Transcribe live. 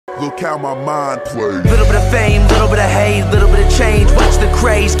Look how my mind plays. Little bit of fame, little bit of hate, little bit of change. Watch the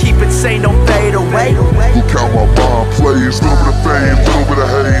craze, keep it sane, don't fade away. Look how my mind plays. Little bit of fame, little bit of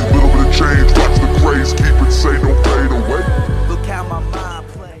hate, little bit of change. Watch the craze, keep it sane, don't fade away. Look how my mind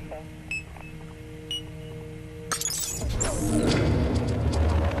plays.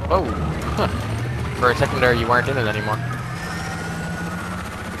 Oh, huh. For a second there, you weren't in it anymore.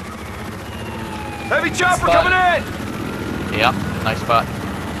 Heavy chopper coming in! Yep, nice spot.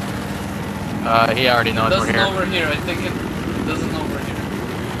 He already knows we're here. Over here. I think it doesn't over here.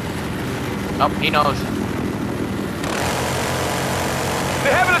 Nope, he knows.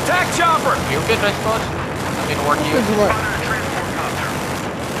 They have an attack chopper! You're good, I suppose. I'm gonna work you.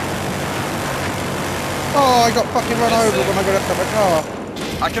 Oh, I got fucking run over when I got up to my car.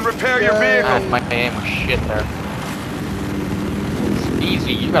 I can repair your vehicle. My aim was shit there. It's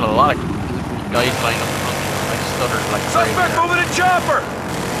easy. You got a lot of guys lined up in front of you. I stuttered like crazy. Suspect moving in chopper!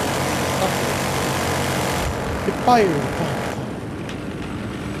 Good fire.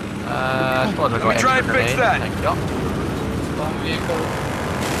 I suppose I'll go Let me try and fix that. Thank you. Bomb vehicle.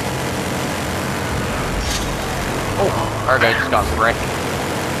 Oh, our guy just got wrecked.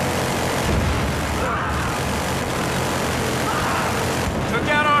 Took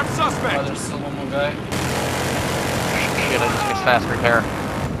out armed Oh, suspect. there's still one more guy. Shit, I just missed fast repair.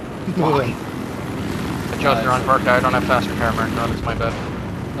 I chose the wrong part. I don't have fast repair marked on. It's my bad.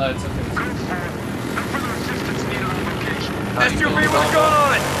 No, it's okay. SUV with a gun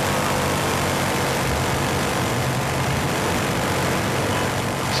on it!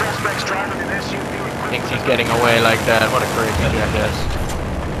 Suspect's driving an SUV. Thinks he's getting away like that. What a crazy jackass.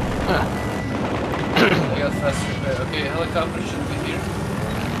 Huh. I got fast repair. Okay, helicopter should be here.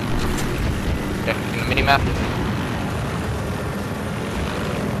 Okay, in the mini-map.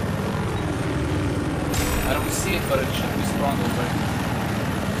 I don't see it, but it should be spawned over.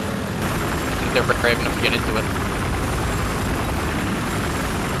 I think they're brave enough to get into it.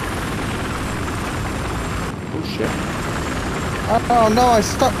 Oh shit. Oh no, I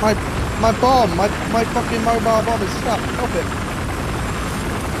stuck my bomb. My fucking mobile bomb is stuck. Help it.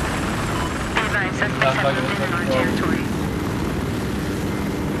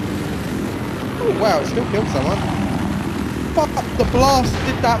 Oh wow, it still killed someone. Fuck, the blast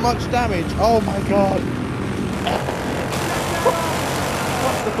did that much damage. Oh my god.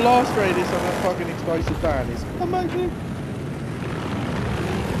 Fuck, the blast radius on that fucking explosive van is amazing.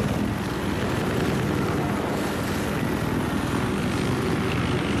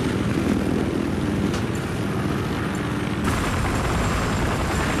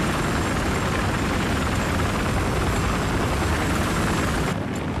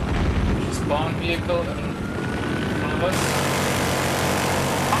 Spawn vehicle in front of us.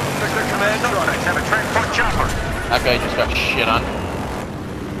 There's the command trucks have a transport chopper. That guy just got shit on.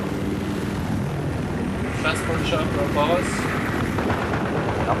 Transport chopper above us.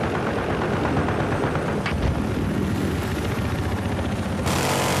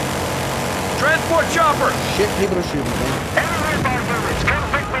 Transport chopper! Shit, people are shooting me. Come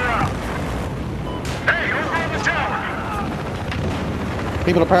pick me up. Hey, who's on the tower?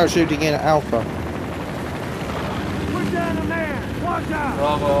 People are parachuting in at Alpha. Put down a man! Watch out!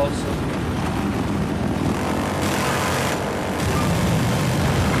 Bravo also.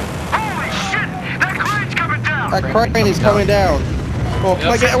 Holy shit! That crane's coming down! That crane is coming down. Oh, can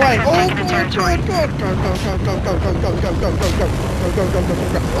I get away? Oh, God, God, God, go, go, go, go, go, go, go, go, go, go, go, go, go, go,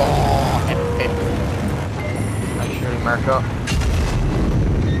 go. Oh. Nice shooting, Marco.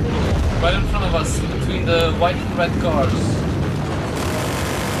 Right in front of us, between the white and red cars.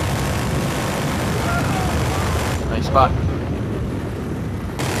 Nice spot.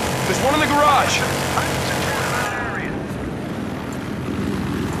 There's one in the garage!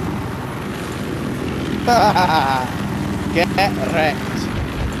 Get wrecked.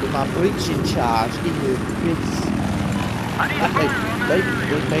 With my breaching charge in your face. They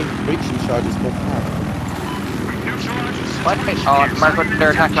made breaching charges more powerful. What? Oh, Marco,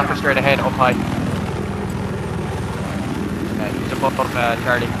 their attack chopper straight ahead, up high. Okay, he's above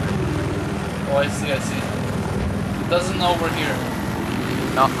Charlie. Oh, I see, I see. It doesn't know we're here.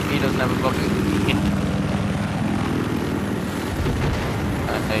 No, he doesn't have a fucking hit.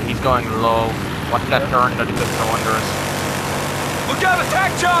 He's going low. Watch that turn that he could throw under us. Look out,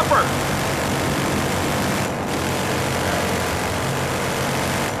 attack chopper!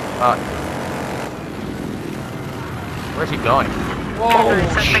 Where's he going? Whoa,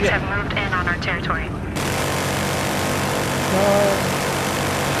 Suspects shit. have moved in on our territory.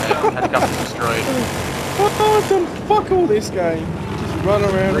 Helicopter's destroyed. Oh, I've done fuck all this game. Just run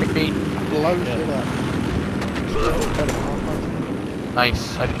around and Repeat. blow shit up.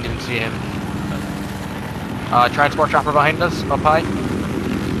 Nice, I didn't even see him. Transport chopper behind us, up high.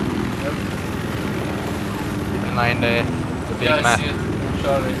 Yep. Behind the big Yeah, I map. see it.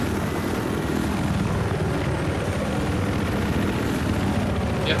 Sorry.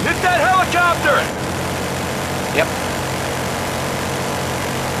 Yep. Hit that helicopter! Yep.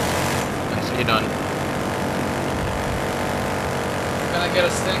 Nicely done. Gonna get a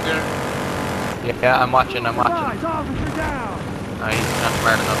stinger. Yeah, I'm watching. He's not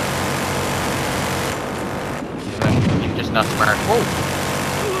smart enough. He's just not smart. Whoa!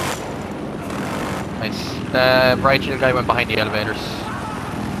 Nice. The right shield guy went behind the elevators.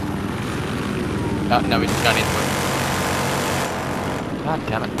 No, he's gone into it. God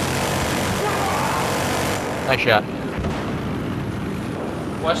damn it. Nice shot.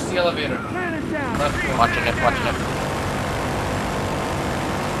 Watch the elevator. Left one. Watching it.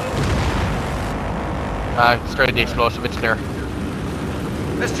 Straight the explosive, it's there.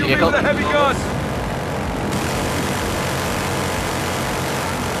 SUV with a heavy gun!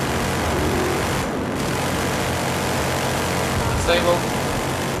 Stable.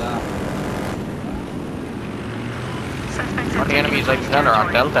 One of the enemies I can tell are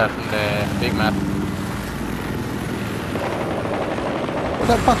on Delta from the big map. Where's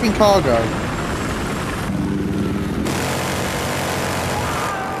that fucking cargo?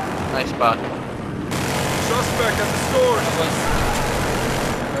 Nice spot. Suspect at the stores!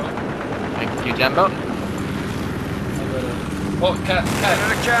 Thank you, Jumbo. Oh, cat.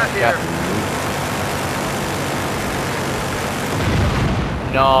 There's a cat here!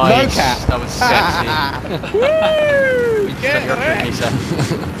 Nice. No cat. That was sexy. Woo! We just Get got your wrecked.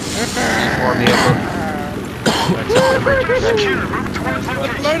 More vehicle.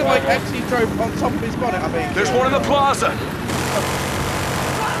 The motorbike actually drove on top of his bonnet, I mean. There's one in the plaza!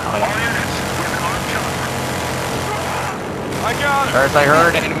 I got it! As I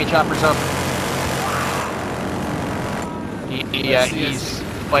heard, enemy choppers up. He's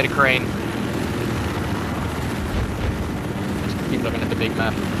by the crane. Just keep looking at the big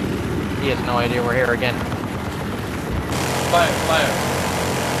map. He has no idea we're here again. Fire.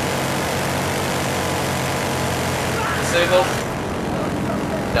 Disabled.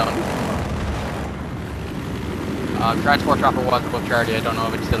 Down. Transport chopper was above Charlie. I don't know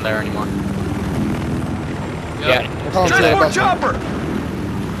if it's still there anymore. Yep. Yeah. Can't see it, Transport but- chopper!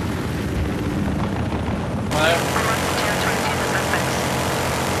 Fire.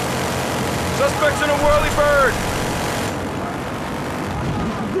 Suspects in a whirly bird!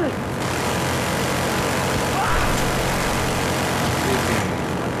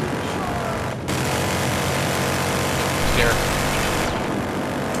 Here.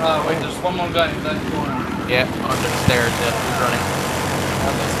 Wait, there's one more guy in that corner. Yeah, under the stairs. Yeah, he's running.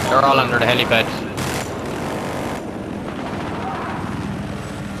 They're all under the helipad.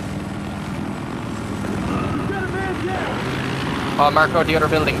 Marco, the other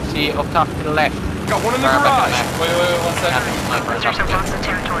building. See up top to the left. Got one in the Far back garage! to the left. Wait, 1 second. Sniper on top of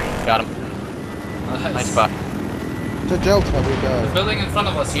it. Got him. Nice spot. To Delta we go. The building in front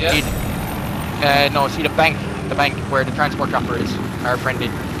of us, See, yes? no, see the bank where the transport chopper is. Our friendly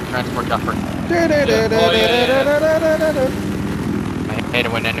transport chopper. I hate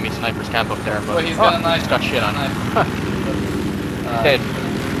it when enemy snipers camp up there, but Wait, he's got a knife. he's got shit on him. Knife. Dead.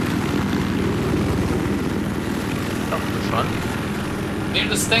 Oh, this one. Near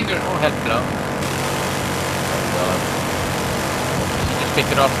the stinger. Oh, hello. He just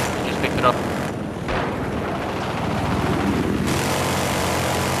picked it up.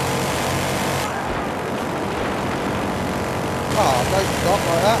 Oh, don't stop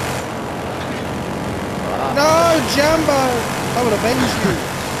like that. No, Jumbo! I will avenge you.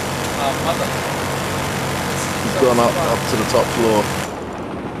 Mother. He's gone up to the top floor.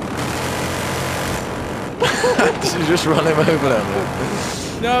 Did you just run him over there, man?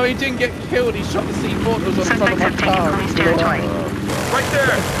 No, he didn't get killed. He shot the C4 that was on the front of my car. Right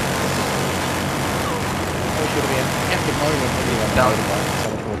there! That was going to be an epic moment when he went Down.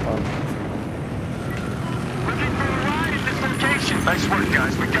 Nice work,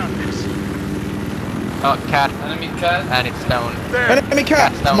 guys. We got this. Oh, cat. Enemy cat. And it's down. There! Enemy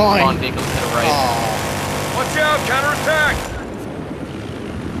cat! Cat's down. Mine! Spawn vehicle to the right. Oh. Watch out! Counterattack!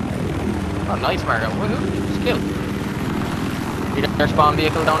 Oh, nice, Margo. Woohoo. Just killed. See their spawn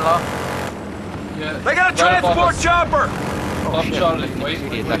vehicle down low? Yeah. They got a Right above transport us. chopper! Above shit. Charlie. See Wait.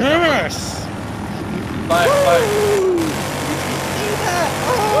 the attack. Yes! Fire.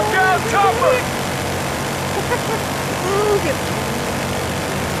 Look out, chopper!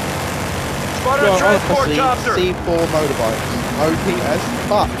 Spotted a Well, transport honestly, chopper! C4 motorbikes. OP as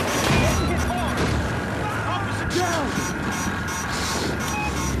fuck.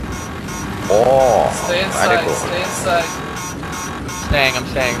 Oh, Stay inside, radical. stay inside. I'm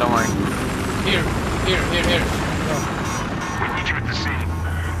staying, don't worry. Here. We need you at the scene.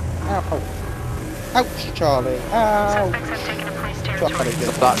 Ow. Ouch, Charlie. Ow. Suspects have taken a police territory. Charlie,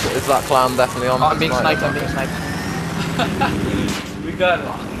 Is that clan definitely on? Oh, I'm being tonight? sniped, I'm being sniped. We got it.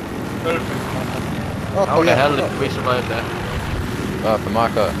 Perfect. How the hell did we survive that? For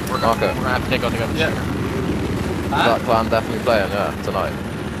Marco. We're Marco. gonna have to take out the guy. Yeah. Is Huh? that clan definitely playing? Yeah, tonight.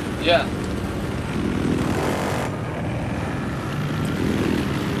 Yeah.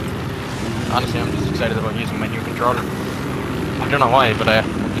 Honestly, I'm just excited about using my new controller. I don't know why, but I'm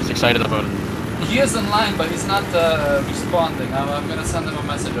just excited about it. He is online, but he's not responding. I'm gonna send him a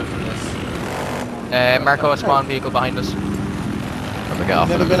message after this. Marco, a spawn vehicle behind us. I'm gonna get off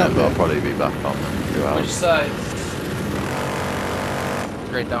in a Never been minute, up but I'll there. probably be back on in 2 Which hours. side?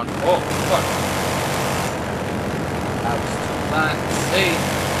 Straight down. Oh, fuck. I was too blind to see.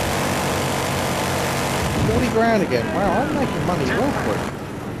 40 grand again. Wow, I'm making money real quick.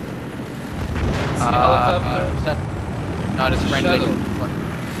 It's a helicopter. No, it's a friendly. Shadow.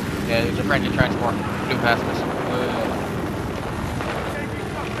 Yeah, it's a friendly transport. Blue past us.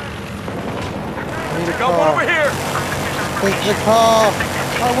 I need a Got one car. over here! It's the car. I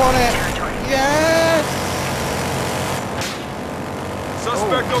want it. Yes.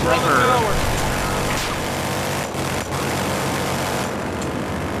 Suspect over on the sniper. tower.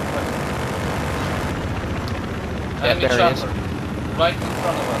 Yeah, Enemy there he is. chopper. Right in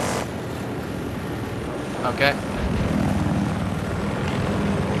front of us. Okay.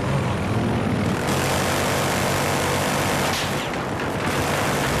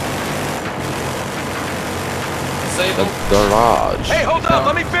 Disable. The garage. Hey, hold up,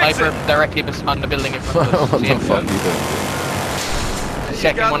 let me fix Sniper it! directly on the building in front of us. What See the him? fuck you doing? The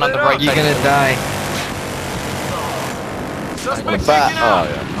second got one on the lit right up. side. You're gonna die. Suspect Bat. taken Oh out!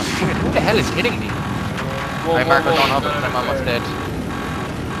 yeah. Who the hell is hitting me? Whoa, Alright, whoa, Marco, whoa, don't you hop it, gotta I'm almost repair. dead.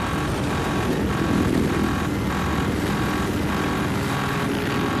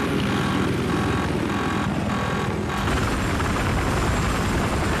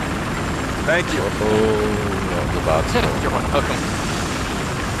 Thank you. Oh, the bad stuff. You're welcome.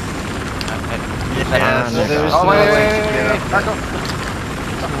 Yeah, there's Oh, no wait, way wait, to get wait, up Marco. there.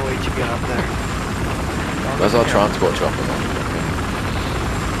 There's no way to get up there. Where's our transport chopper then?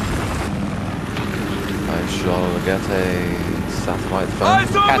 I shall get a satellite phone. Eyes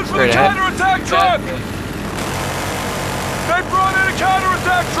open Cat for the straight ahead. counterattack truck! They brought in a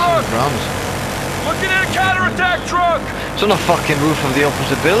counterattack truck! Drums. Looking at a counterattack truck! It's on the fucking roof of the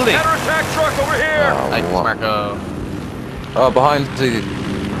opposite building. Counterattack truck over here! Oh, Thanks, what? Marco. Oh, behind the...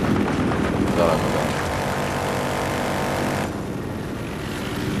 Oh my god.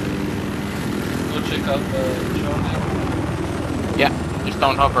 Go check out the Johnny. Yeah, just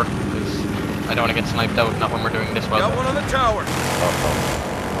don't hover, because I don't want to get sniped out, not when we're doing this well. Got one on the tower!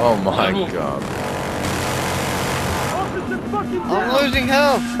 Oh my On the roof. god. I'm losing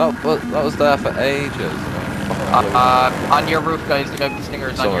health. That was there for ages. On your roof, guys, the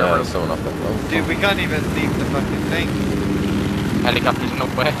stingers on your roof. Someone up there. Oh, Dude, we can't even leave the fucking thing. Helicopters no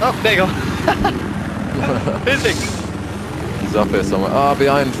way. Oh, there you go. Busy. he's up here somewhere. Oh,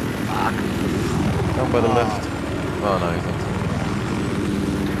 behind. Down by the lift. Oh no, he's not.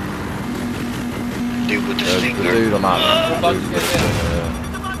 Dude with the There's the stinger. dude on that. Go back to get in.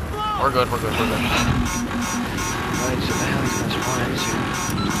 We're good. Right, so the hell is this one?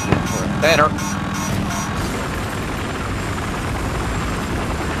 Better.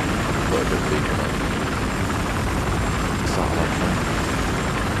 Got a good beacon on. Satellite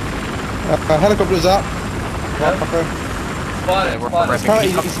phone. Helicopter's up. Yeah. Marco. Spotted, we're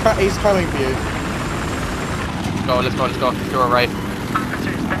spotted. prepping. He's coming for you. Let's go. Do it right.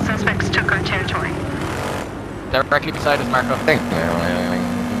 Officers, the suspects took our territory. Directly beside us, Marco.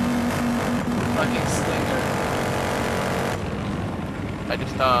 Fucking stinger. I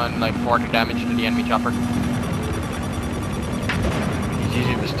just done like 40 damage to the enemy chopper. He's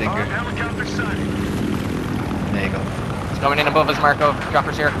using the stinger. Helicopter sighted. There you go. It's coming in above us, Marco.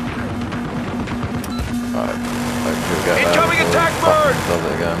 Chopper's here. Incoming attack bird! Does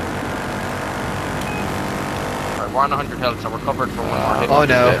it again. Alright, we're on 100 health, so we're covered for one more hit. Oh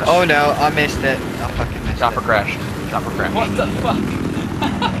no, bitch. oh no, I missed it. I fucking missed Chopper it. crash. What the fuck?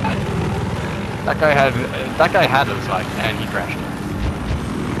 That guy had us like, and he crashed.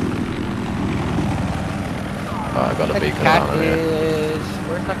 Oh, I got a The beacon cat on here. is...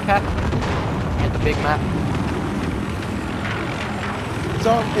 Where's that cat? Get the big map.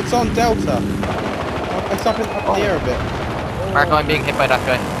 It's on Delta. It's up in the air a bit. Marco, I'm being hit by that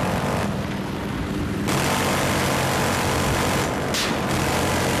guy.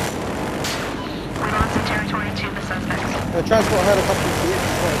 Transport helicopter.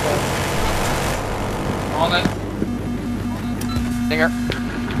 On it. Dinger.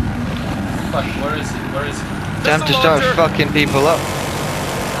 Fuck, where is he? Where is he? Time to start fucking people up.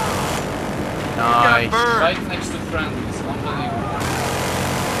 Nice. Right next to friendlies. Unbelievable.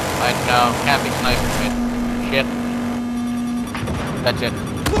 I know. Can't be sniping me. Shit. That's it.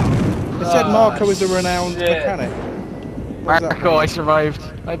 It said Marco is a renowned shit. mechanic. What does that Marco, mean? I survived.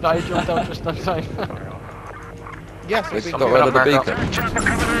 I jumped out just in time. Yes, We it's got been rid of the Marco. beacon.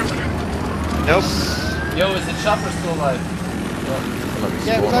 Nope. Yo, is the chopper still alive? Let me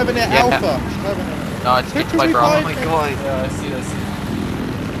Yeah, it was spawn over near Yeah. Alpha. It's over near- No, it's Who Sniper Oh revived my me? god. Yeah, I see.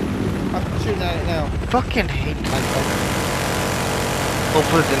 I'm shooting at it now. Fucking hate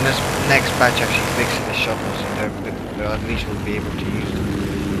Hopefully the next batch actually fixes the shuttles and they at least will be able to use them.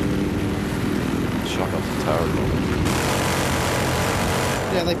 Shot off the tower.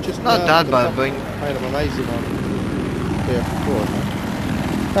 Yeah, they've just Not that the bad, top- but made them amazing on BF4.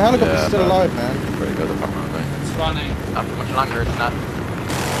 The helicopter's Yeah, still but- alive, man. Pretty good apparently. It's running. Not for much longer, it's not.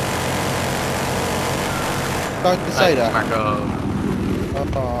 Don't say Nice, that. Marco.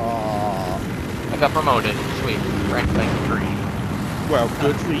 Oh, I got promoted. Sweet. Rank like 3. well,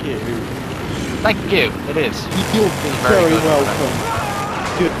 good for you. Thank you. It is. You're very very good. welcome.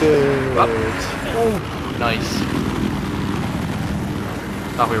 Good. Oh, nice.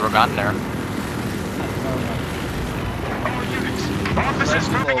 Thought we were gone there. Officers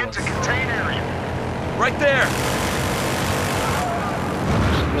moving into contain area. Right there.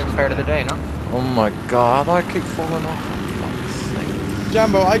 Fair to the day, no? Oh my god, I keep falling off.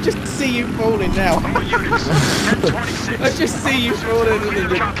 Jambo, I just see you falling now. All units, 1026. I just see you falling and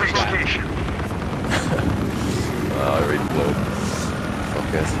then Jockey station. Oh, I really blew.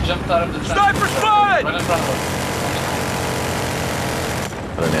 Fuck it. Jumped out of the Sniper spotted! Right in front of us.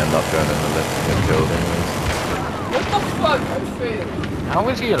 I only end up going in the lift and get killed anyways. What the fuck? I failed. How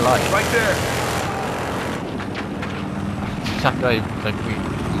is he alive? Right there. That guy, like, we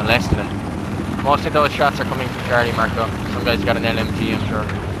molested him. Most of those shots are coming from Charlie, Marco. Some guy's got an LMG, I'm sure.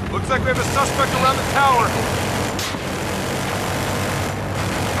 Looks like we have a suspect around the tower.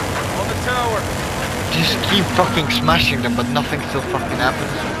 On the tower. just keep fucking smashing them, but nothing still fucking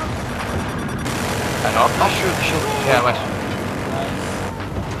happens. Head off? Oh, shoot. Yeah, west.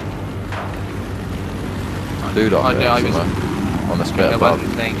 Dude on Oh, there yeah, I was- somewhere. On the spit I above.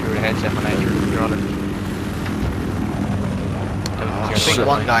 wasn't playing through the headset when I threw the controller. I think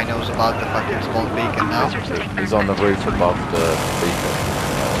one guy knows about the fucking small beacon now. He's on the roof above the beacon.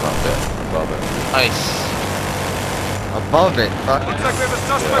 On that bit above it. Nice. Above it, fuck. Looks like we have a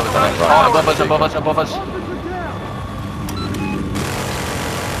suspect Yeah, around the right. tower. Above us, above us, above us.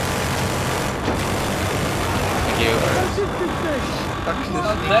 Thank you.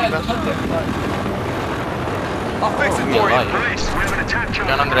 I'll fix it Oh, for you. alive. Police, we have an attack Down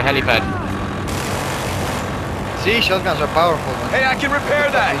chopper. under the helipad. See, shotguns are powerful. Man. Hey, I can repair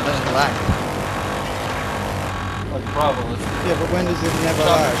They that. just lag. Like Bravo, it's Yeah, but when does it never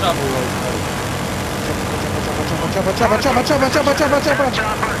Chopper, lag? chopper. Always lag. Chopper, chopper, chopper, chopper, chopper, chopper, chopper,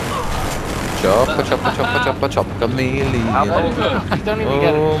 chopper. Chopper, chopper, chopper, chopper, chopper, chameleon. Oh, good. I don't even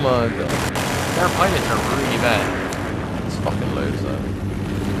get it. Oh my god. Their pilots are really bad. It's fucking loser.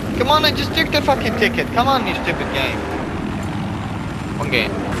 Come on and just take the fucking ticket. Come on, you stupid game. One game.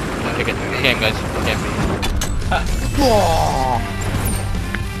 One ticket. One game, guys. One game.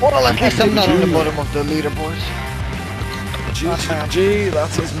 Well, at least I'm not on the bottom of the leaderboards. G,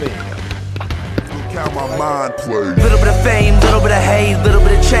 that is me. Look how my mind plays. Little bit of fame, little bit of hate, little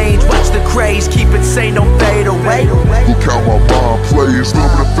bit of change. Watch the craze, keep it sane, don't fade away. Look how my mind plays.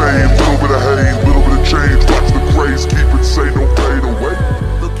 Little bit of fame, little bit of hate, little bit of change. Watch the craze, keep it sane, don't fade away.